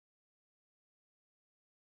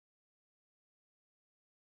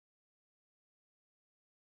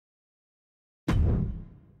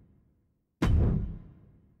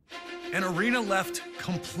An arena left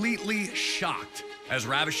completely shocked as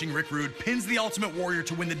Ravishing Rick Rude pins the Ultimate Warrior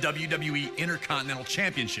to win the WWE Intercontinental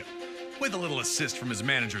Championship, with a little assist from his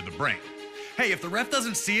manager, The Brain. Hey, if the ref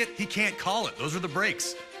doesn't see it, he can't call it. Those are the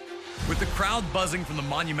breaks. With the crowd buzzing from the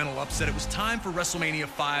monumental upset, it was time for WrestleMania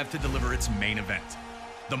V to deliver its main event.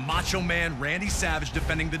 The Macho Man Randy Savage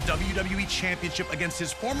defending the WWE Championship against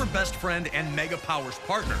his former best friend and Mega Powers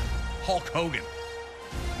partner, Hulk Hogan.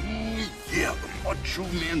 Yeah, the Macho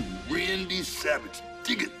Man Randy Savage.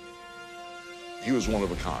 Dig it. He was one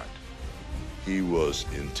of a kind. He was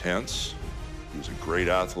intense. He was a great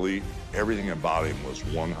athlete. Everything about him was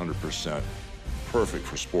 100% perfect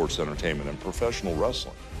for sports entertainment and professional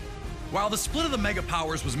wrestling. While the split of the Mega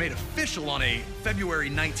Powers was made official on a February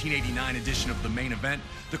 1989 edition of the main event,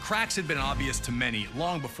 the cracks had been obvious to many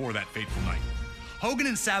long before that fateful night. Hogan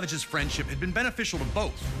and Savage's friendship had been beneficial to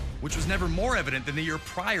both, which was never more evident than the year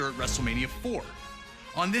prior at WrestleMania IV.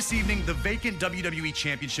 On this evening, the vacant WWE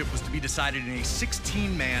Championship was to be decided in a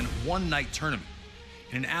 16-man, one-night tournament.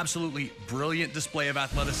 In an absolutely brilliant display of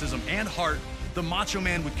athleticism and heart, the Macho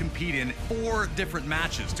Man would compete in 4 different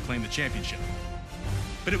matches to claim the championship.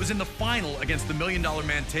 But it was in the final against the $1 Million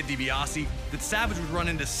Man Ted DiBiase that Savage would run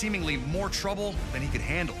into seemingly more trouble than he could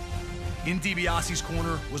handle. In DiBiase's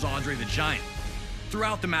corner was Andre the Giant.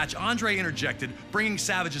 Throughout the match, Andre interjected, bringing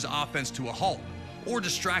Savage's offense to a halt, or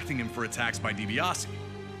distracting him for attacks by DiBiase.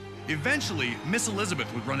 Eventually, Miss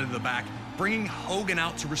Elizabeth would run into the back, bringing Hogan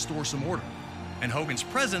out to restore some order. And Hogan's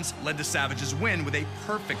presence led to Savage's win with a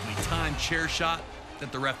perfectly timed chair shot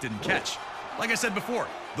that the ref didn't catch. Like I said before,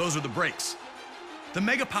 those are the breaks. The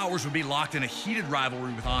Mega Powers would be locked in a heated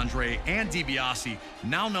rivalry with Andre and DiBiase,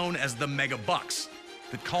 now known as the Mega Bucks,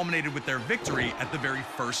 that culminated with their victory at the very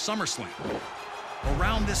first SummerSlam.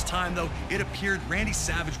 Around this time, though, it appeared Randy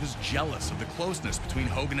Savage was jealous of the closeness between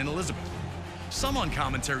Hogan and Elizabeth. Some on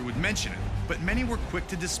commentary would mention it, but many were quick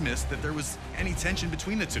to dismiss that there was any tension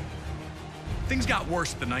between the two. Things got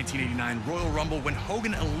worse at the 1989 Royal Rumble when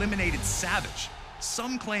Hogan eliminated Savage,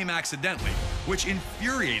 some claim accidentally, which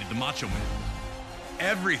infuriated the Macho Man.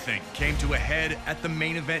 Everything came to a head at the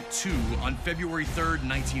main event 2 on February 3rd,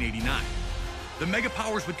 1989. The Mega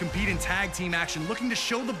Powers would compete in tag team action, looking to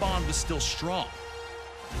show the bond was still strong.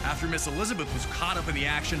 After Miss Elizabeth was caught up in the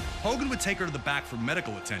action, Hogan would take her to the back for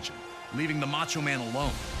medical attention, leaving the Macho Man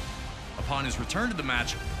alone. Upon his return to the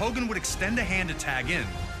match, Hogan would extend a hand to tag in,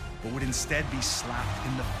 but would instead be slapped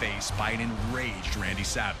in the face by an enraged Randy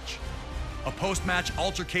Savage. A post-match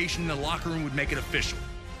altercation in the locker room would make it official.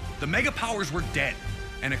 The Mega Powers were dead,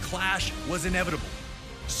 and a clash was inevitable.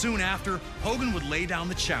 Soon after, Hogan would lay down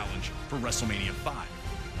the challenge for WrestleMania V.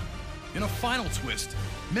 In a final twist,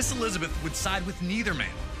 Miss Elizabeth would side with neither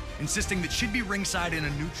man, insisting that she'd be ringside in a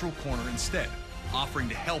neutral corner instead, offering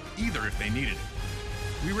to help either if they needed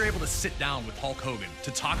it. We were able to sit down with Hulk Hogan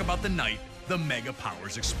to talk about the night the Mega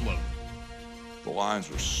Powers exploded. The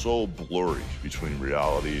lines were so blurry between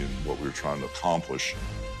reality and what we were trying to accomplish.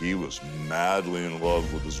 He was madly in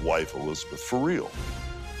love with his wife, Elizabeth, for real.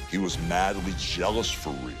 He was madly jealous for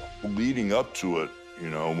real. Leading up to it, you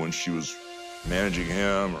know, when she was managing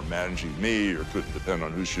him or managing me, or couldn't depend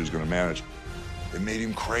on who she was going to manage, it made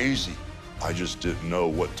him crazy. I just didn't know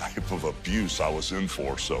what type of abuse I was in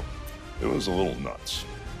for, so it was a little nuts.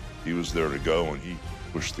 He was there to go, and he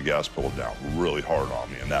pushed the gas pedal down really hard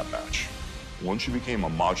on me in that match. Once you became a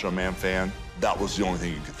Macho Man fan, that was the only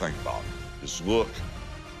thing you could think about. His look,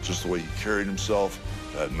 just the way he carried himself,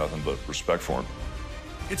 I had nothing but respect for him.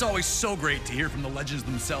 It's always so great to hear from the legends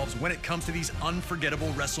themselves when it comes to these unforgettable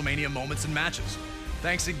WrestleMania moments and matches.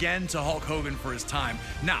 Thanks again to Hulk Hogan for his time.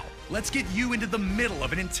 Now, let's get you into the middle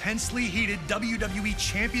of an intensely heated WWE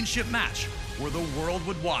Championship match where the world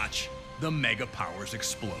would watch the Mega Powers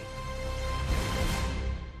explode.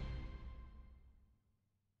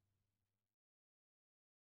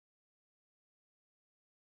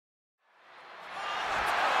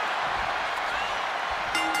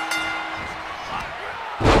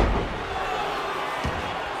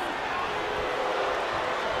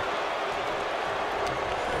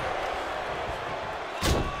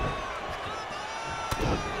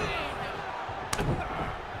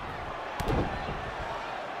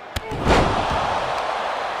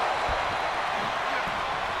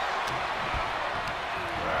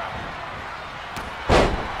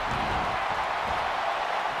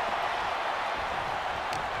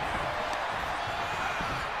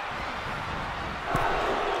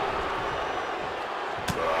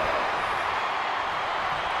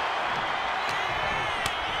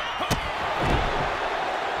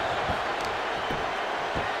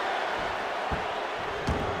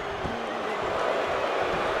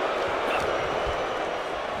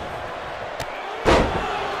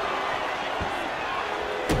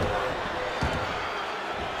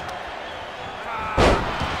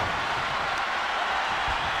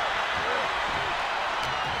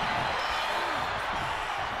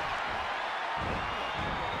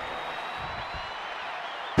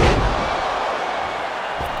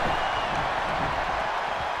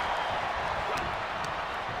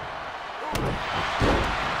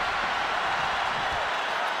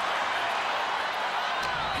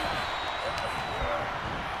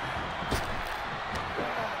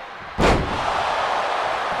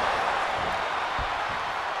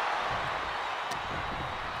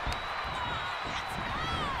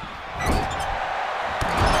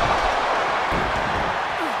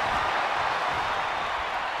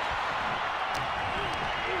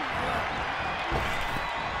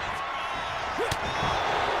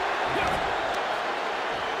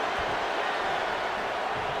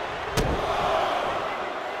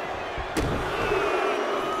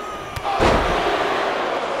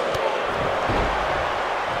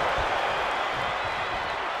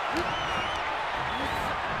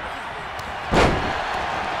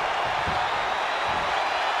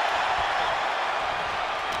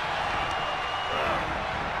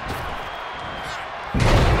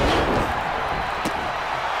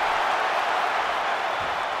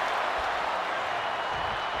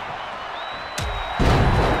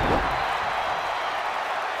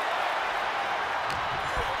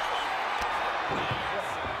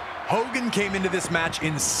 came into this match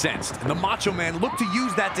incensed, and the Macho Man looked to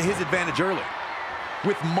use that to his advantage early.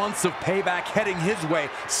 With months of payback heading his way,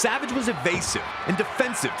 Savage was evasive and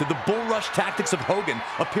defensive to the bull rush tactics of Hogan,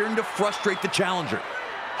 appearing to frustrate the challenger.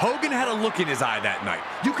 Hogan had a look in his eye that night.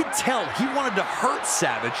 You could tell he wanted to hurt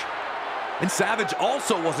Savage, and Savage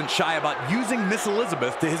also wasn't shy about using Miss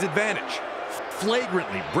Elizabeth to his advantage,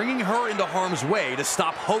 flagrantly bringing her into harm's way to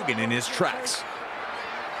stop Hogan in his tracks.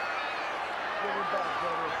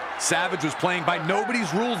 Savage was playing by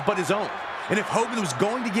nobody's rules but his own, and if Hogan was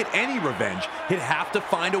going to get any revenge, he'd have to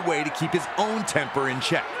find a way to keep his own temper in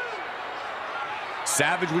check.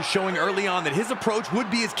 Savage was showing early on that his approach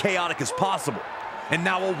would be as chaotic as possible, and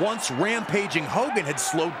now a once rampaging Hogan had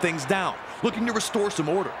slowed things down, looking to restore some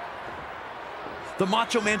order. The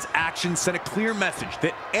Macho Man's actions sent a clear message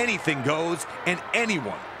that anything goes and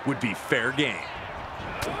anyone would be fair game.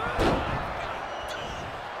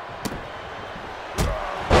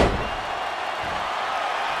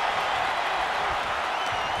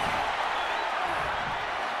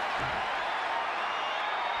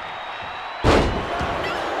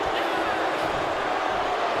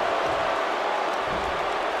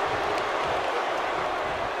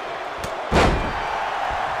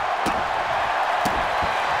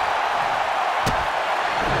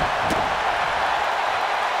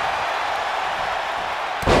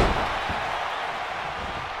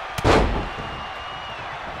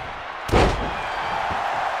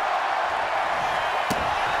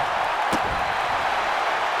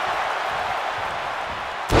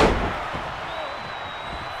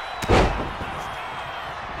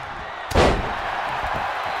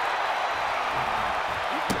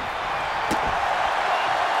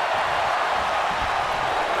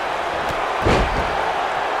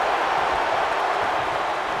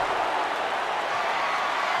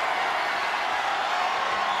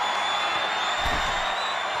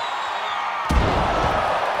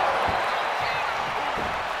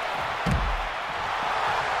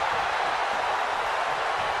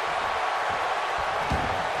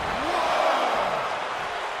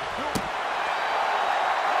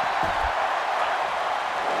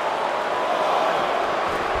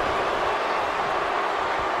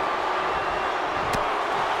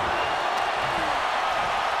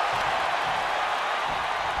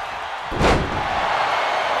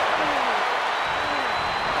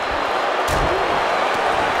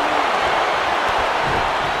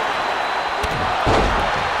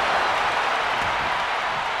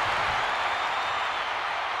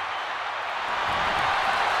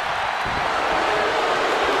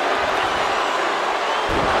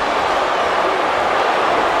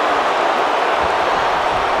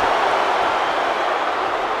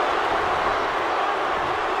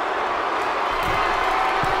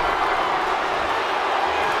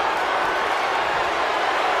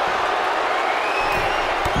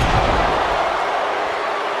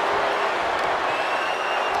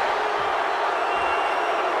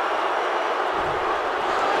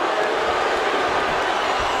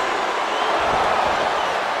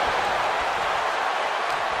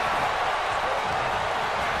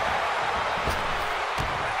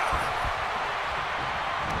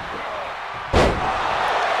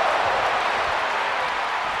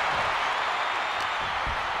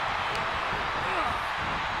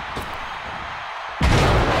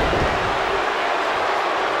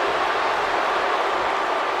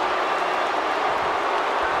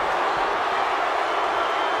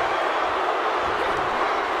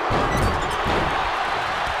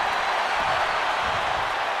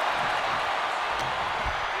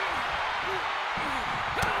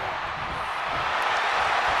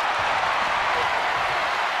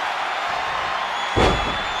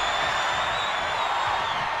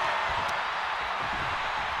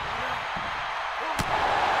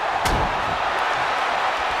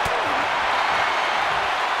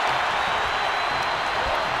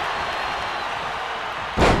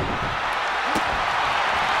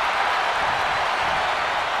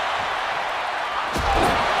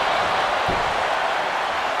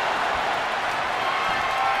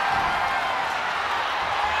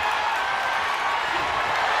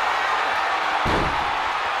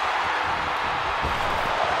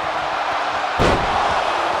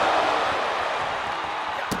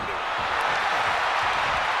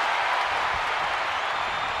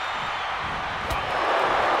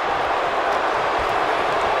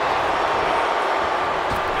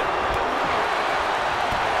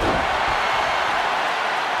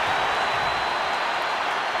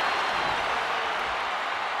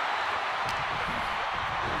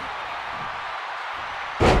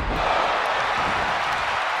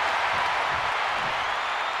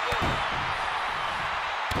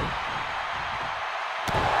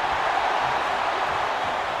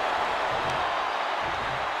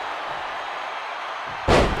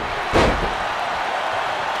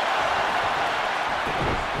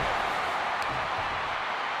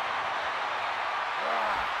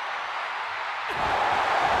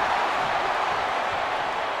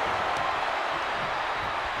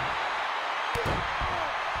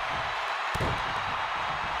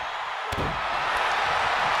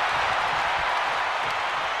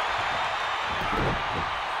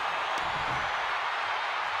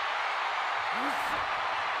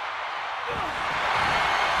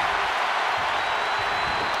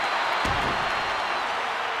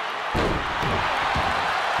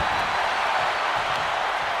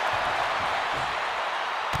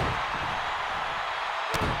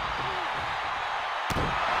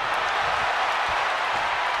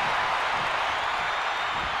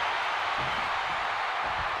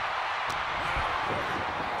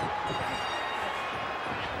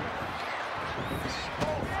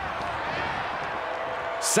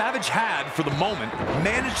 Savage had, for the moment,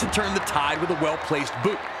 managed to turn the tide with a well-placed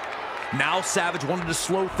boot. Now Savage wanted to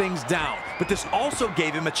slow things down, but this also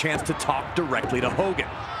gave him a chance to talk directly to Hogan,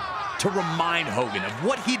 to remind Hogan of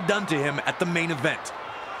what he'd done to him at the main event,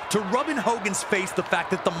 to rub in Hogan's face the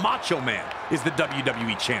fact that the Macho Man is the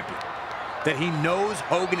WWE Champion, that he knows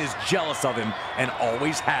Hogan is jealous of him and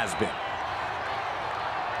always has been.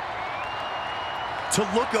 To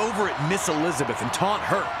look over at Miss Elizabeth and taunt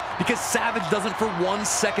her because Savage doesn't for 1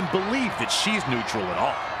 second believe that she's neutral at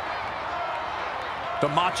all.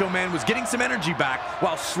 The Macho Man was getting some energy back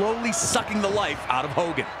while slowly sucking the life out of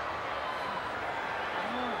Hogan.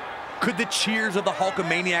 Could the cheers of the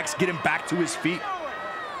Hulkamaniacs get him back to his feet?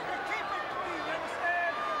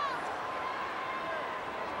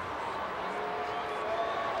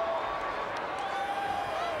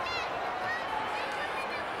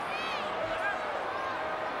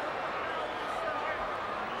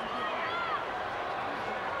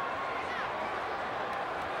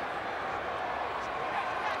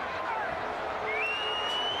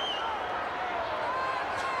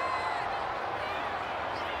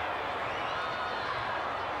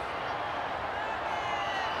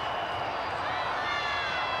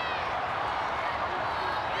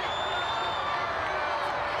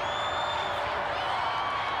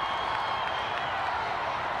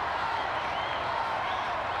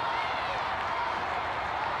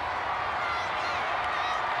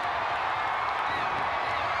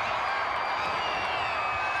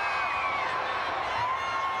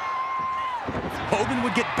 Hogan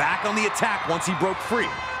would get back on the attack once he broke free.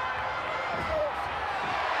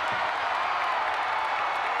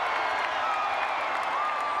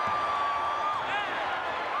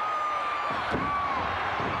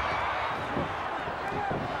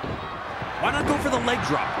 Why not go for the leg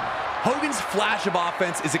drop? Hogan's flash of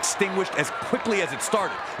offense is extinguished as quickly as it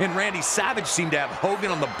started, and Randy Savage seemed to have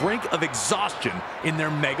Hogan on the brink of exhaustion in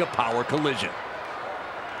their mega power collision.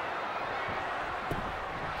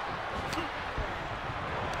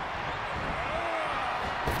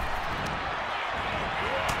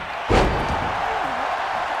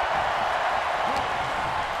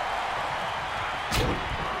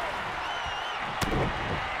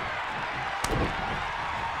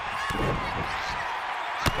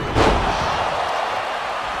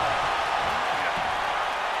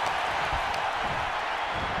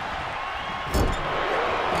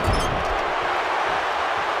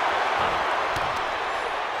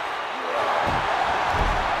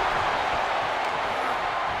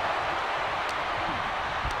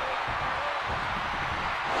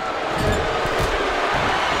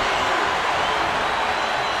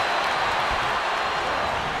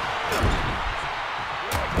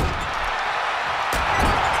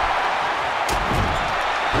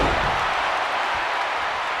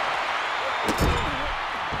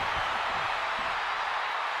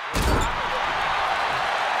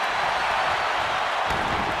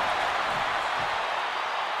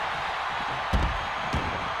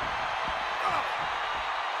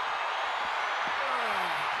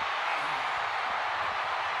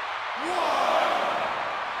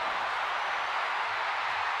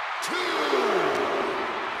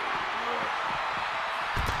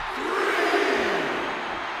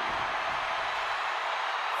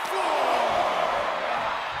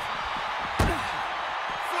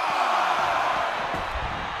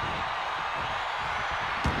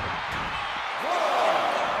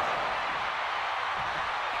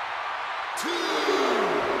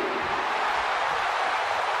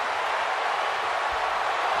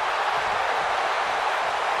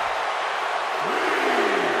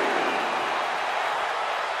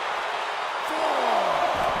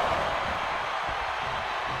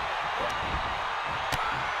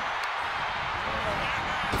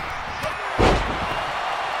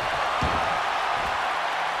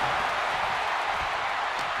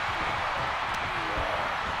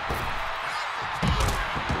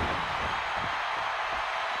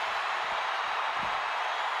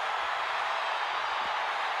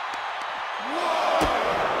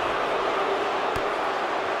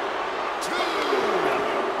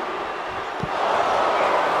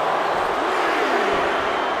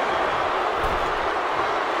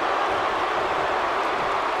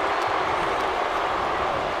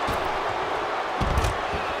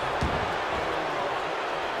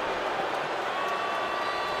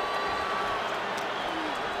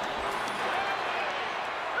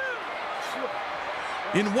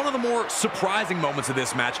 In one of the more surprising moments of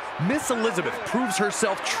this match, Miss Elizabeth proves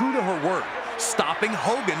herself true to her word, stopping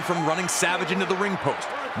Hogan from running Savage into the ring post,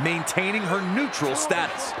 maintaining her neutral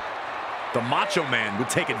status. The Macho Man would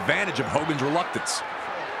take advantage of Hogan's reluctance.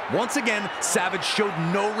 Once again, Savage showed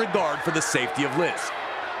no regard for the safety of Liz.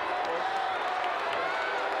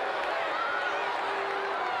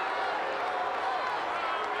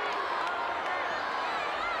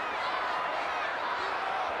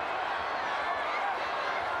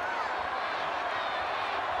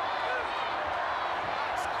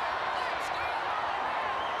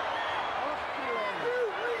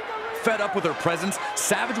 Fed up with her presence,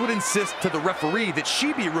 Savage would insist to the referee that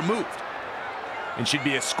she be removed, and she'd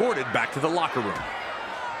be escorted back to the locker room.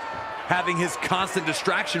 Having his constant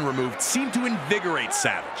distraction removed seemed to invigorate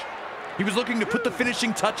Savage. He was looking to put the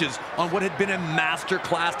finishing touches on what had been a master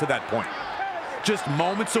class to that point. Just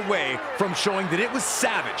moments away from showing that it was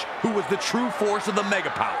Savage who was the true force of the Mega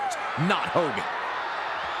Powers, not Hogan.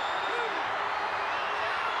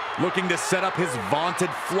 Looking to set up his vaunted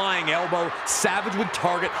flying elbow, Savage would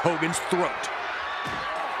target Hogan's throat.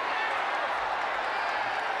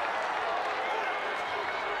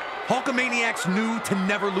 Hulkamaniacs knew to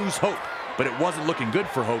never lose hope, but it wasn't looking good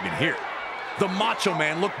for Hogan here. The Macho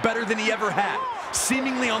Man looked better than he ever had,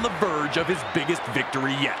 seemingly on the verge of his biggest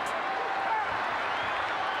victory yet.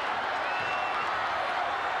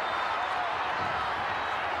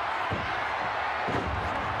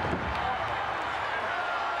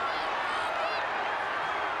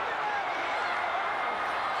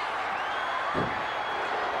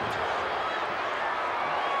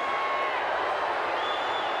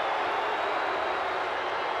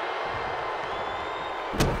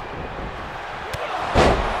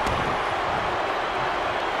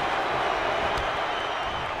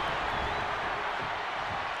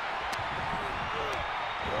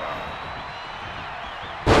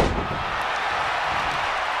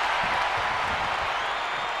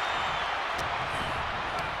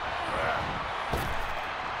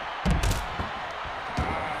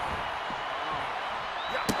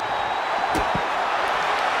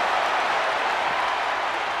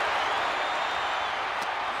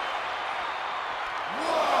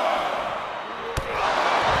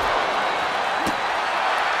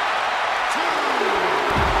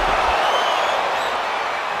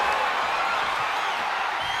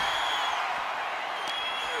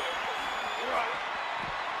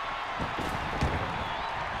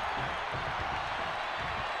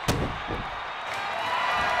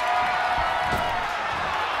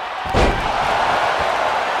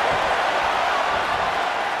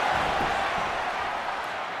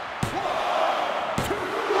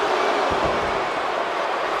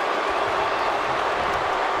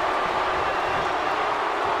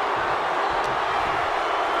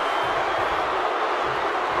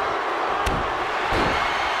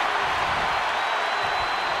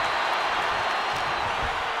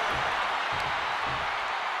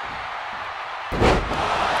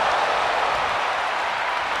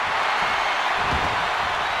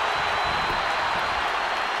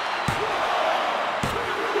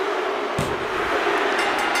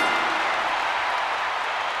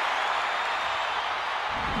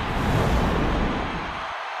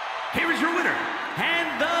 Here is your winner, and